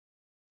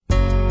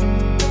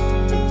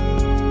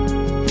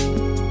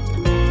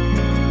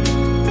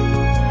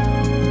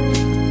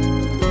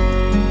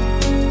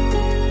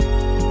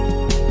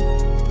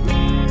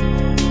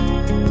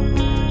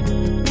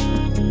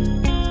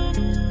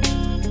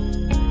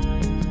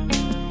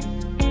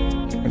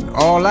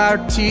all our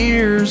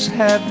tears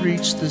have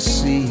reached the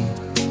sea.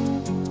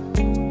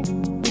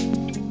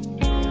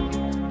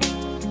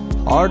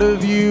 Part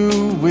of you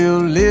will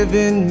live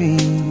in me,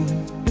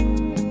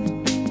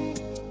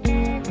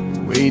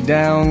 way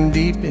down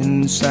deep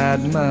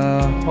inside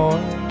my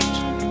heart.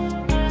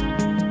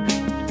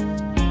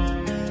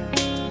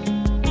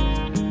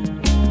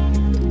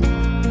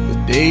 The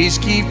days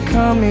keep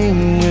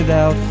coming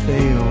without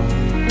fail.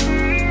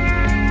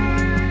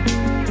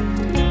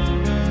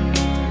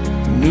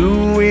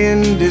 New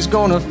wind is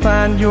gonna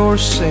find your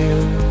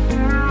sail.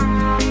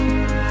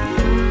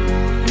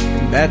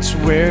 That's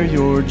where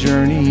your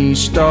journey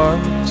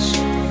starts.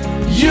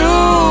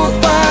 You'll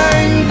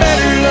find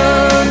better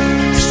love,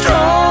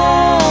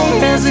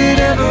 strong as it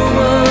ever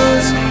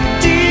was,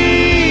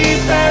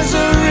 deep as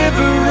a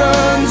river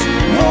runs,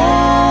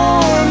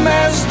 warm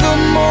as the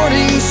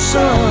morning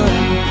sun.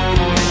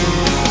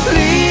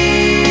 Please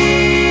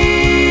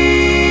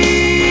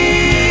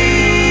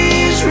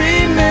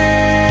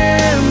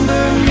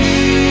remember me.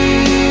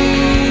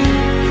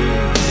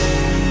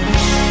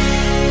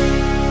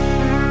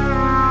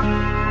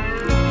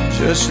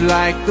 Just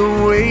like the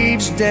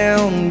waves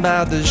down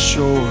by the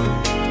shore,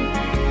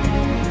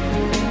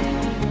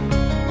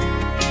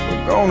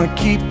 we're gonna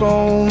keep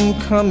on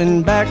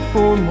coming back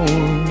for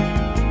more,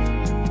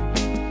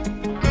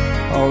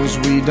 'cause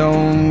we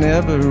don't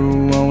ever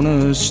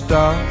wanna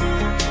stop.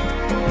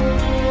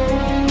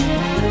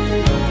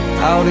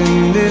 Out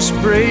in this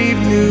brave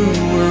new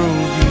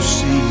world you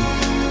see,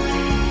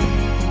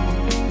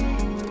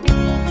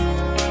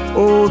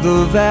 oh, the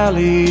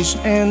valleys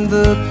and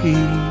the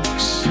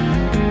peaks,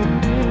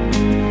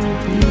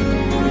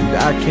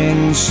 I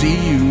can see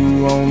you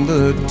on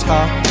the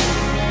top.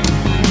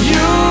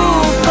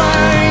 You'll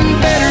find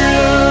better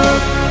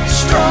love,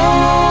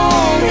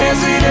 strong as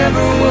it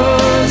ever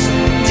was,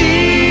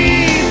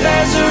 deep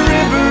as a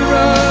river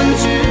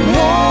runs,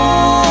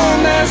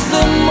 warm as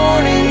the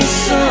morning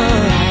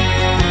sun.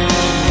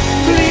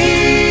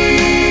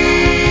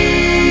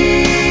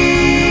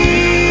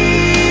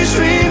 Please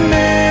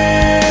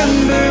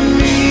remember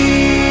me.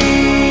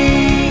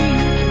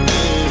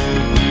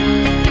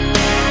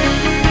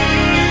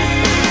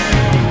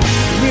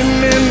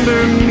 Remember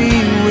me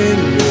when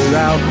you're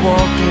out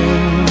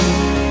walking,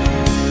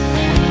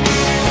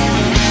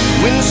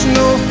 when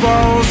snow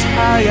falls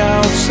high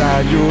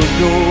outside your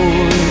door,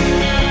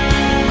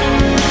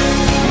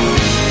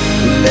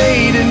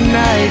 late at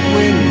night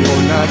when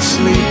you're not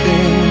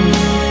sleeping,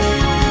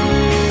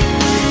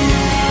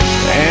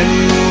 and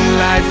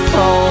moonlight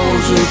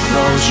falls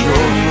across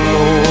your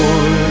floor.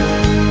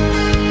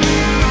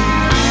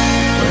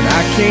 When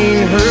I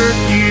can't hurt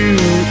you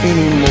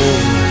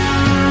anymore,